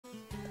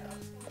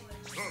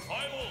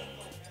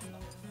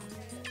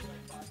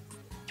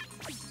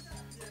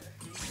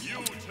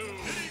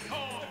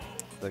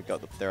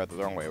They're the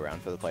wrong way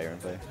around for the player and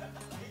play.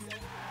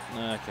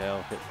 Okay,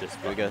 I'll hit this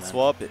button. We go then.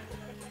 swap it.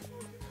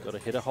 Gotta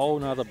hit a whole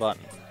nother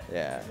button.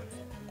 Yeah.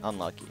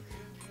 Unlucky.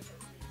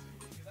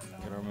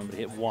 Gotta remember to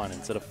hit 1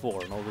 instead of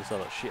 4 and all this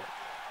other shit.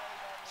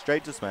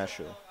 Straight to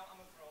smash.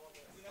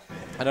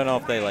 I don't know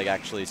if they like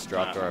actually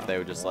struck or if they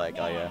were just like,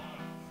 oh yeah,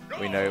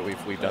 we know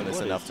we've done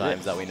this enough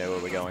times that we know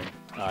where we're going.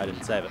 Oh, I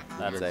didn't save it.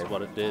 That's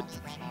what it did.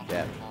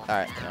 Yeah. All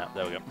right. Yeah,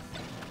 there we go.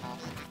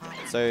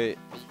 So,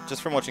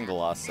 just from watching the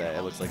last set,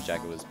 it looks like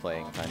Jacko was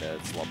playing kind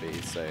of sloppy.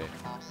 So,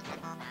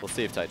 we'll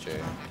see if Taicho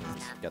can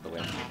get the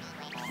win.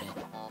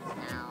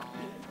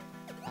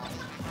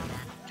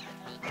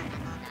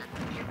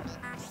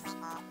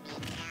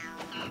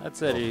 That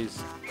said,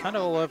 he's kind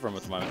of all over him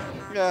at the moment.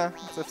 Yeah,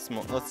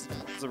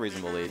 it's a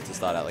reasonable lead to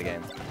start out the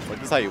game. Like,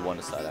 this is how you want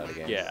to start out a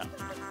game. Yeah.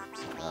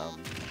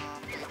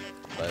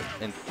 But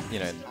you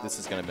know, this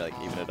is going to be like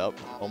even it up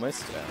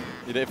almost.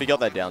 If he got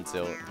that down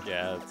tilt,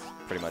 yeah, it's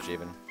pretty much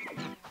even.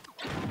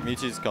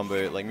 Mewtwo's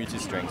combo, like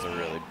Mewtwo's strings are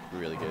really,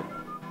 really good.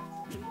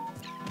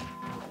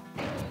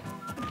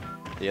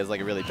 He has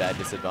like a really bad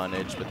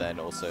disadvantage, but then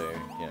also,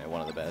 you know,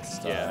 one of the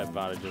best. Yeah,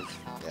 advantages.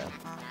 Yeah.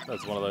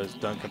 That's one of those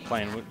don't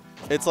complain.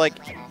 It's like,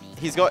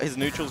 he's got his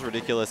neutral's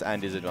ridiculous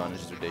and his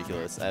advantage is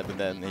ridiculous, but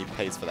then he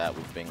pays for that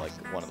with being like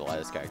one of the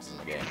lightest characters in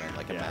the game and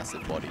like a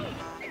massive body.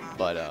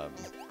 But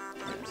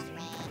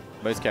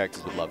most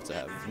characters would love to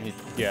have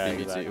Mewtwo.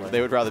 Exactly.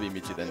 They would rather be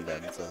Mewtwo than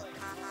them, so.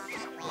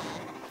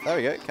 There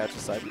we go, catch the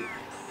side.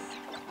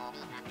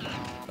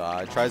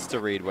 Tries to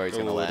read where he's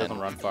going to land. Doesn't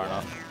run far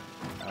enough.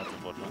 That's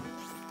unfortunate.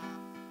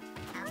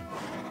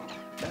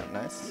 Yeah,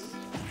 nice.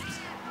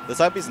 The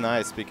side B's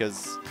nice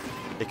because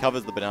it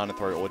covers the banana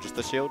throw or just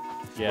the shield.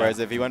 Yeah. Whereas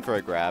if he went for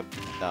a grab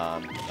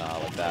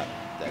like that,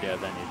 then yeah,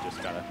 then you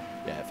just gotta.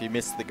 Yeah, if you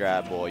miss the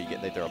grab or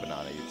they throw a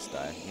banana, you just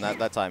die. And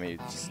that time he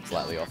just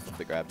slightly off of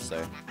the grab,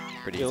 so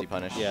pretty easy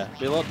punish. Yeah,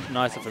 be a lot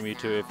nicer for me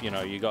too if you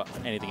got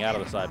anything out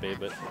of the side B,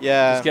 but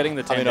yeah, just getting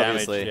the 10 damage.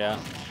 Obviously, yeah.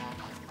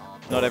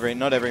 Not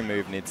every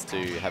move needs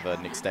to have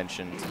an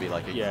extension to be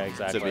like to be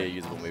a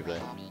usable move though.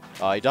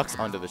 He ducks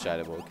under the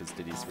shadow ball because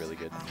Diddy's really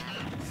good.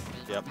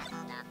 Yep.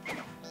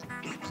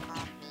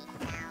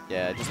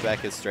 Yeah, just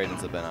back is straight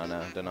into the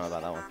banana. Don't know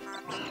about that one.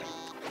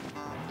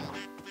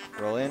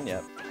 Roll in,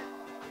 yep.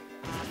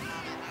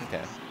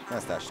 Okay,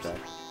 nice dash attack.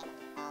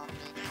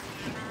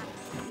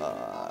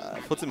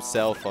 Puts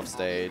himself off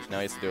stage. Now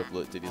he has to do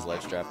with Diddy's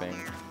ledge trapping.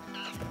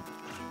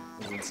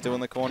 Is it still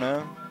in the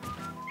corner?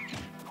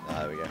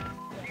 There we go.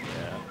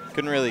 Yeah.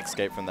 Couldn't really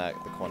escape from the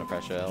corner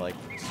pressure. Like,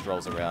 just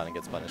rolls around and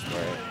gets punished for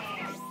it.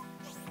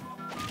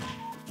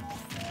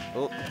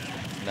 Oh,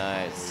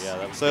 nice.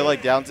 Oh, yeah, so,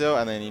 like, down tilt,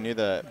 and then he knew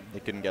that he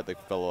couldn't get the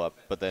follow-up,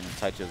 but then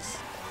Taicho's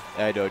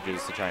air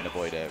dodges to try and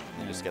avoid it.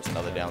 He just gets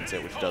another down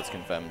tilt, which does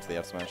confirm to the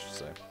F smash,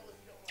 so.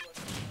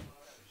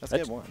 That's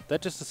game one.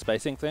 That's just a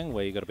spacing thing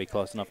where you got to be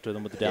close enough to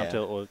them with the down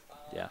tilt, or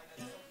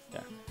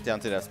down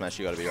tilt F smash,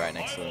 you got to be right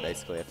next to them.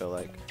 Basically, I feel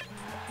like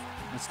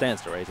it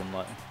stands to reason.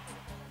 Like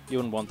you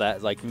wouldn't want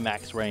that like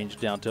max range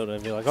down tilt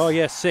and be like, oh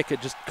yeah, sick.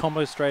 It just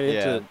combos straight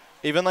into it.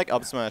 Even like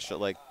up smash,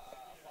 like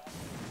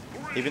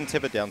even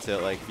tip it down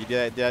tilt. Like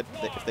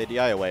if they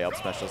DI away, up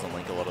smash doesn't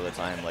link a lot of the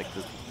time. Like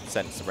the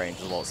sense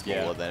range is a lot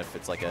smaller than if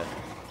it's like a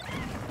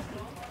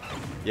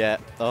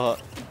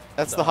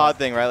That's the hard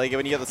thing, right? Like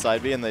when you get the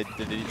side B and it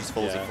just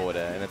falls you forward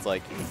air, and it's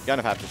like you kind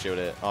of have to shield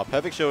it. Oh,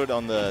 perfect shield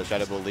on the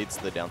shadow ball leads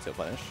to the down tilt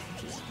punish,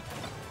 which is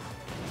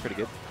pretty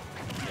good.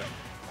 Yeah.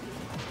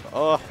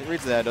 Oh, it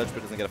reads the air dodge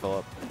but doesn't get a follow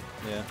up.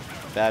 Yeah.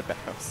 Bad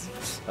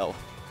bounce. Oh.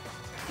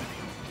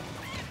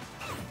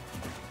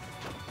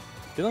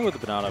 Dealing with the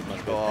banana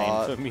must be a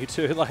pain for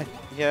Mewtwo. Like,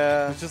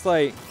 yeah. It's just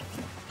like,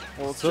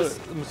 well, so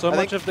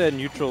much of their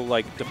neutral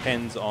like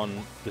depends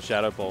on the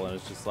shadow ball, and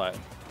it's just like.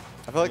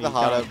 I feel like the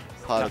harder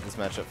part of this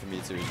matchup for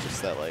Mewtwo is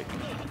just that like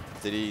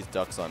Diddy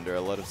ducks under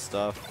a lot of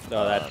stuff.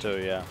 Oh, that too,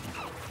 yeah.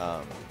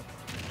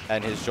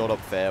 And his short up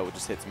fair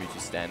just hits Mewtwo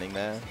standing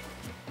there.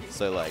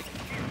 So like,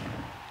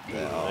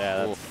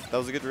 that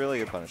was a really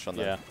good punish on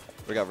the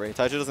recovery.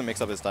 Taicho doesn't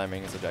mix up his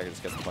timing, so Jacko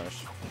just gets the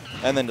punish,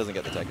 and then doesn't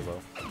get the tech as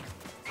well.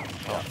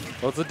 Oh.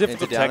 Well, it's a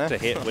difficult tech to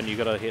hit when you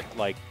gotta hit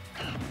like.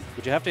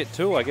 Would you have to hit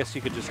 2? I guess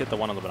you could just hit the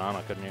one on the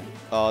banana, couldn't you?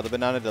 Oh, the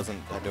banana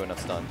doesn't do enough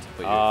stun to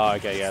put you. Oh,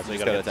 okay, yeah. So you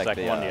gotta hit the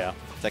second one,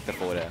 Tech the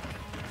forward air.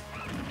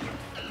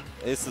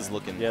 This is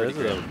looking pretty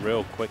good. This is a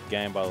real quick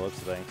game by the looks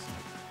of things.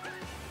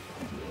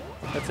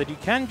 That said, you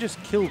can just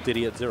kill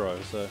Diddy at 0,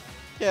 so.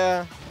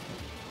 Yeah.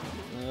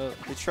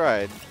 He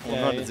tried.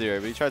 Well, not at 0,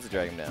 but he tried to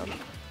drag him down.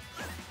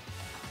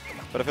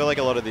 But I feel like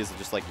a lot of these are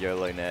just like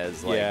YOLO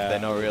nairs. Like, they're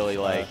not really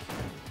like,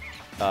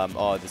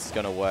 oh, this is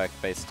gonna work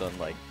based on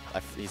like,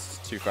 he's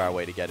too far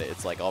away to get it.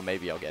 It's like, oh,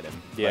 maybe I'll get him.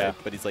 Yeah.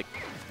 But he's like,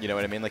 you know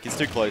what I mean? Like, he's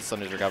too close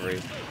on his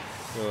recovery.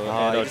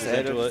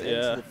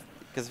 Because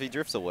if he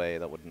drifts away,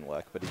 that wouldn't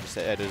work. But he just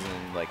edges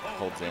and like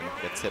holds in,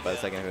 gets hit by the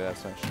second F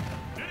smash.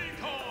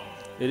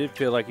 It did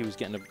feel like he was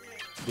getting a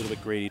little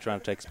bit greedy trying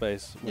to take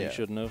space when he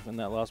shouldn't have in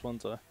that last one.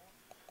 So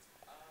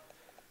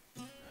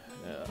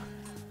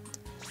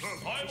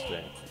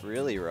interesting.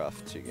 Really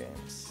rough 2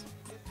 games.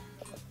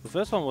 The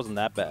first one wasn't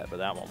that bad, but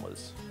that one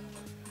was.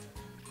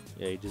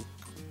 Yeah, he just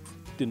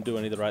didn't do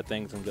any of the right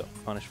things and got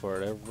punished for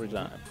it every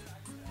time.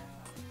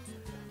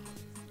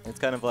 It's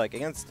kind of like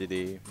against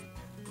Diddy,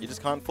 you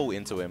just can't fall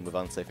into him with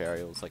unsafe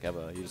aerials like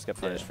ever. You just get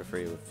punished for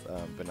free with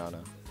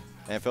banana.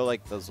 And I feel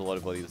like there's a lot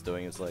of what he was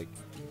doing is like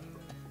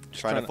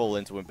trying to fall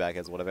into him back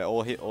as whatever,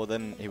 or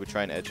then he would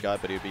try and edge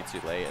guard, but he would be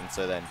too late, and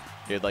so then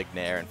he would like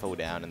nair and fall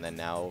down, and then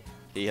now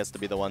he has to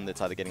be the one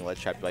that's either getting ledge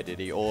trapped by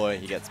Diddy or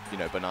he gets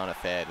banana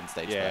fed and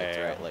stage backed,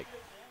 right? Like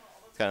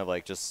it's kind of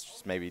like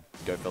just maybe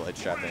go for ledge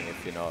trapping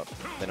if they're not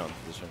in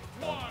position.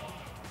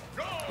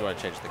 You want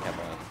to change the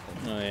camera?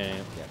 Oh yeah.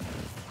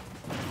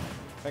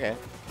 Okay.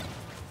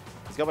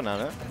 He's got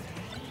banana.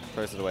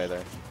 Throws it away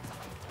though.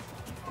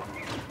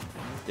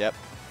 Yep.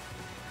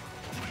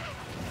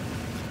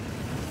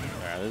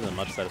 Alright, this is a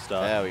much better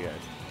start. There we go.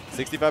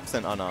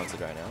 65%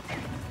 unanswered right now.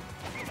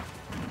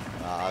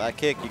 That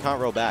kick, you can't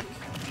roll back.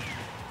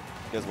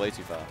 It goes way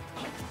too far.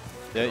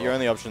 Your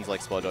only options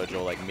like spot dodge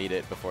or like meet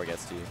it before it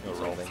gets to you. Or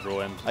roll through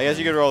him. I guess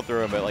you could roll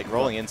through him, but like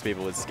rolling into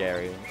people is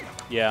scary.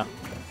 Yeah.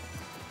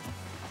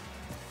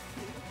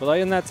 But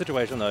like in that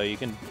situation though, you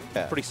can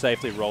pretty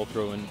safely roll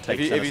through and take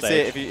center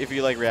stage. If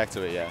you like react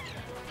to it, yeah.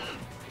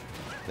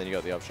 Then you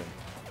got the option.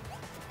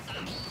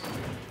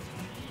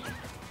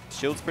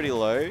 Shield's pretty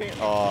low.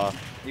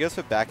 He goes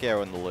for back air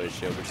on the low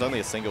shield, which is only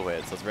a single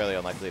hit, so it's really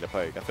unlikely to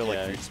poke. I feel like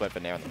if you just went for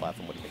nair on the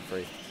platform, would have been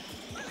free.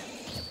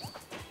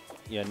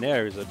 Yeah,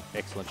 nair is an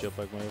excellent shield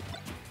poke move.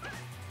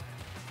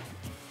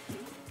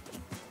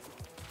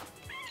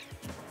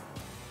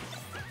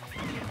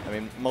 I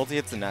mean,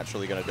 multi-hits are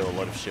naturally going to do a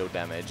lot of shield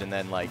damage, and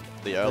then like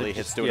the early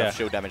hits do enough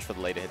shield damage for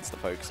the later hits to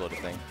poke sort of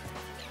thing.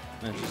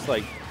 And just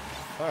like...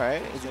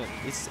 Alright. Wow.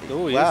 He's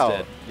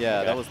dead.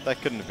 Yeah,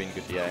 that couldn't have been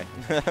good DA.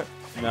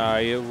 No,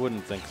 you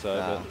wouldn't think so.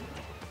 Nah.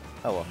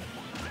 Oh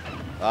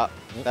well.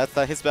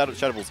 That his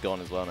Shadow Ball's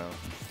gone as well now.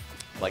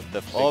 Like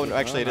the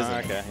actually it isn't.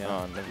 Okay, yeah.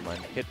 Oh, never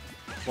mind. Hit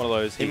one of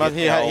those. He'd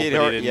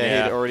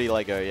already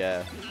like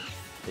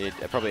he'd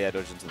probably air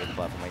dodged into the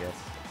platform, I guess.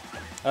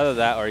 Either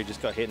that or he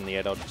just got hit in the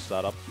air dodge to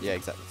start up. Yeah,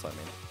 exactly. That's what I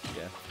mean.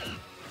 Yeah.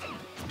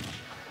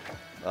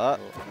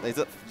 He's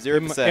at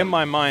 0%. In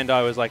my mind,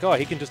 I was like, oh,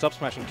 he can just up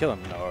smash and kill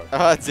him. No.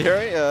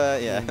 0?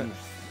 Yeah.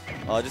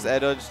 Just air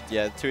dodge.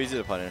 Yeah, too easy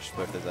to punish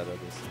both those air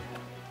dodges.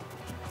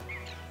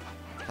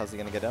 How's he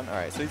gonna get down?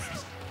 Alright, so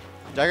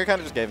Jacko kind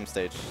of just gave him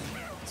stage.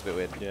 It's a bit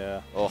weird.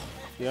 Yeah. Oh.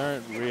 You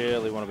don't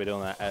really want to be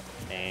doing that at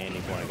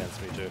any point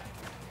against Mewtwo.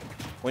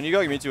 When you go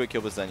Mewtwo at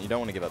kill percent, you don't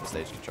want to give up the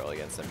stage control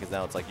against them, because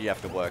now it's like you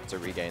have to work to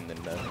regain the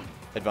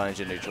advantage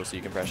in neutral so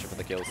you can pressure for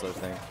the kill sort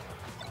of thing.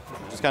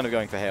 Just kind of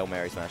going for Hail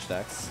Mary smash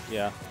stacks.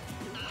 Yeah.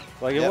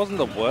 Like, it wasn't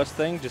the worst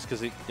thing, just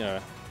because, Yeah,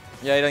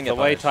 he didn't get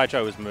the way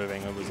Taicho was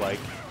moving, it was like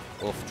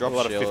drop a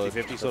lot shield, of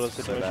 50-50 sort of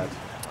situation. So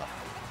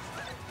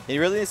he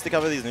really needs to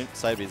cover these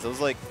side beats. It was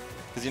like,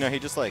 because he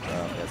just like,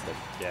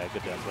 yeah,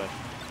 good down play.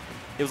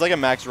 It was like a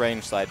max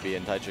range side B,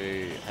 and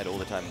Taicho had all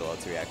the time in the world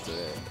to react to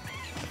it,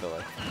 I feel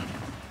like.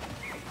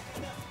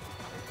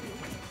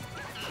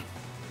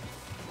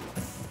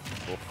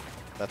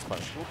 That's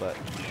punishable, but...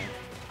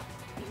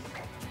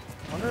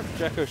 I wonder if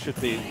Jacko should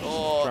be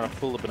trying to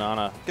pull the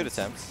banana. Good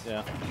attempts.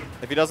 Yeah.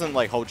 If he doesn't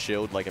like hold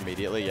shield like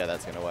immediately, yeah,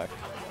 that's gonna work.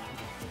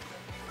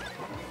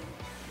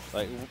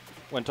 Like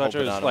when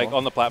Taicho is like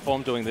on the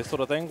platform doing this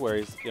sort of thing, where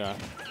he's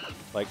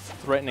like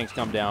threatening to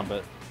come down,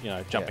 but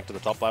jumping to the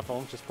top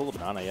platform, just pull the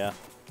banana. Yeah.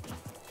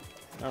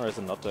 No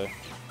reason not to.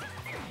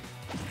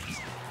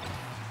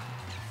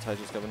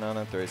 Taicho's got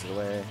banana, throws it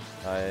away.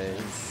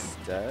 He's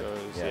dead.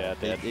 Yeah,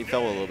 dead. He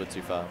fell a little bit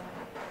too far.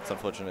 It's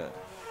unfortunate.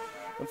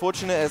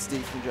 Unfortunate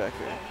SD from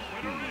Jacko.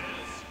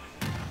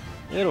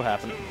 It'll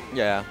happen.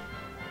 Yeah.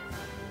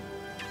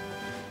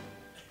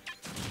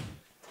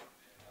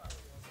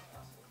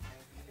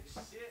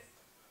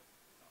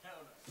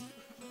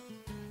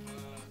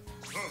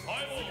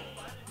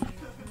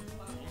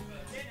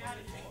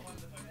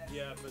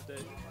 Yeah, but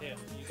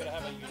you gotta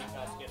have a unique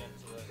card to get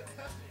into it.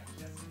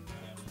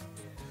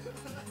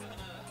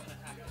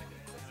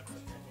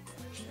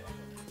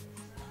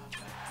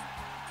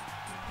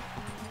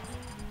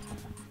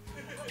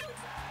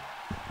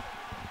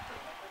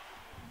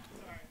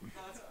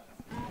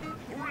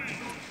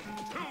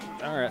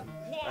 Alright,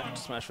 back to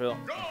Smashville.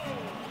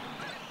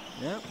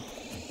 Yeah.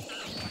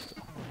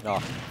 Oh.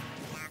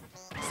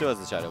 Still has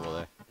the Shadow Ball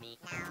there.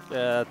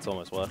 Yeah, that's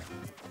almost worth.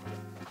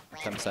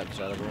 10%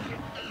 Shadow Ball.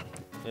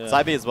 Yeah.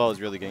 Side B as well is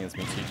really good against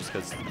me too, just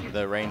because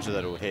the range that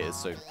it'll hit is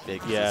so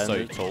big, it's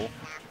so tall.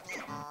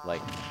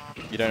 Like,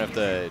 you don't have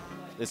to...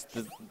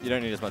 you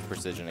don't need as much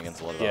precision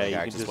against a lot of other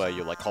characters where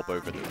you like hop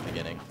over at the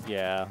beginning.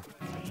 Yeah.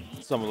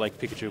 Someone like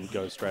Pikachu would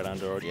go straight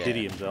under, or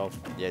Diddy himself.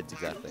 Yeah,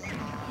 exactly.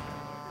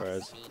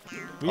 Whereas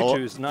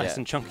Mewtwo's nice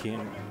and chunky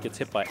and gets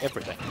hit by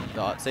everything.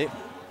 Oh, see?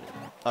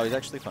 Oh, he's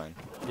actually fine.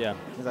 Yeah.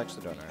 He's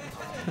actually doing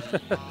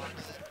alright.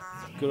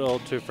 Good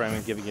old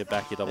two-framing, giving it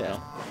back your double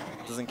jump.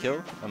 Doesn't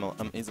kill?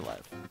 He's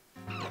alive.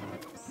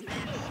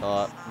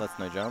 Oh, that's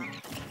no jump.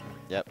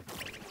 Yep.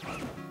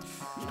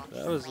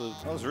 That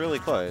was really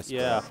close.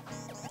 Yeah.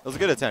 It was a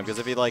good attempt because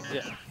if he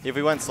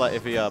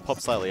if he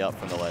popped slightly up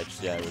from the ledge,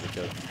 yeah, it would have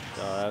killed.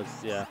 Oh,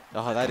 yeah.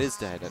 Oh, that is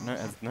dead.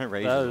 No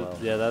rage as well.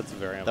 Yeah, that's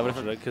very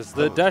unfortunate because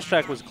the dash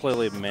attack was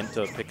clearly meant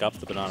to pick up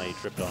the banana he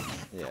tripped on.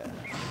 Yeah,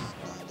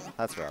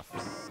 that's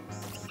rough.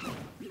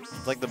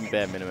 It's like the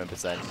bare minimum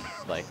percent.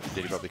 Like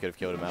Diddy probably could have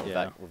killed him out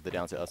with the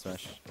down to up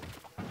smash.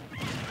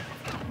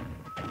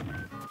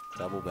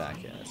 Double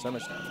back, yeah, so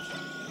much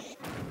damage.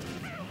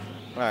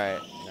 All right.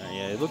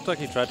 Yeah, it looked like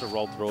he tried to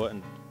roll through it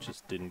and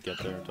just didn't get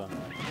there in time.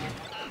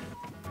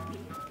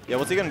 Yeah,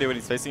 what's he gonna do when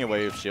he's facing a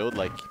wave of shield?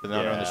 Like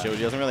banana on the shield,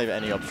 he doesn't really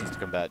have any options to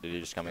combat. Did he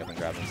just coming up and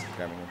grabbing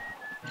him?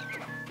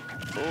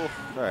 Oh,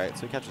 all right,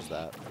 so he catches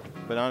that.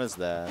 Banana's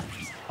there.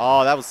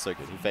 Oh, that was so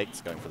good. He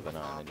faked going for the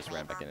banana and then just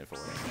ran back in and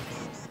forward.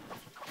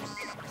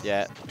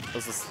 Yeah,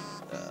 this is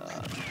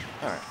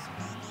all right.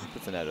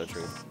 Puts an Edo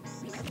tree.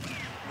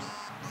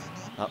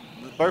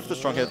 Both the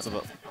strong hits of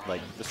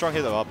the strong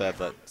hits are up there,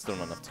 but still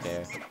not enough to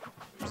KO.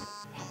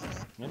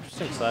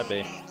 Interesting side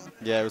B.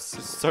 Yeah, it was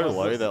just so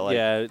low that like.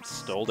 Yeah, it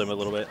stalled him a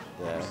little bit.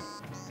 Yeah.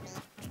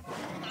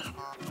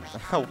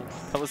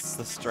 That was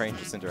the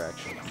strangest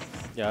interaction.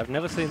 Yeah, I've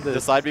never seen the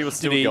side B was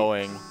still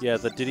going. Yeah,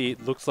 the Diddy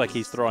looks like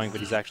he's throwing, but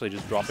he's actually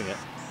just dropping it.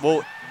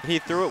 Well, he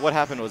threw it. What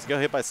happened was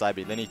got hit by side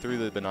B, then he threw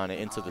the banana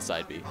into the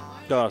side B.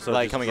 Oh, so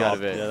like coming out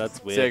of it. Yeah,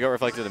 that's weird. So it got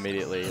reflected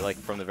immediately, like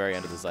from the very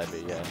end of the side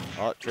B. Yeah.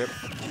 Oh, trip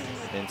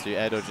into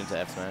air dodge into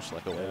F smash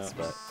like always,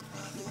 but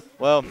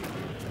well,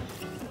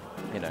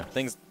 you know,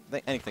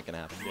 anything can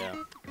happen. Yeah.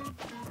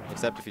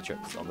 Except if he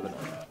trips on the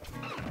banana.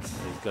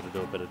 He's got to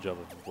do a better job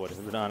of avoiding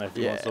the banana if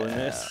he wants to win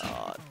this.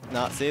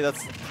 Nah, see,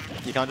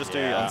 you can't just do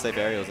unsafe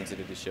aerials into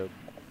the shield.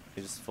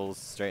 He just falls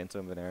straight into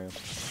an aerial.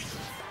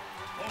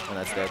 And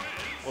that's dead.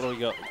 What do we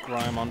got?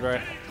 Grime,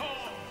 Andre?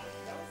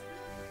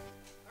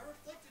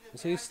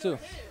 Is he still?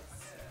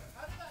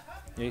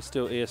 Yeah, he's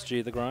still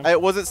ESG the Grime. Hey,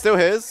 was it still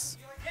his?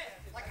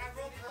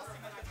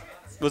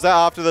 Was that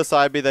after the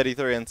side B that he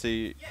threw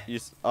into?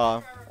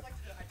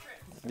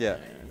 Yeah.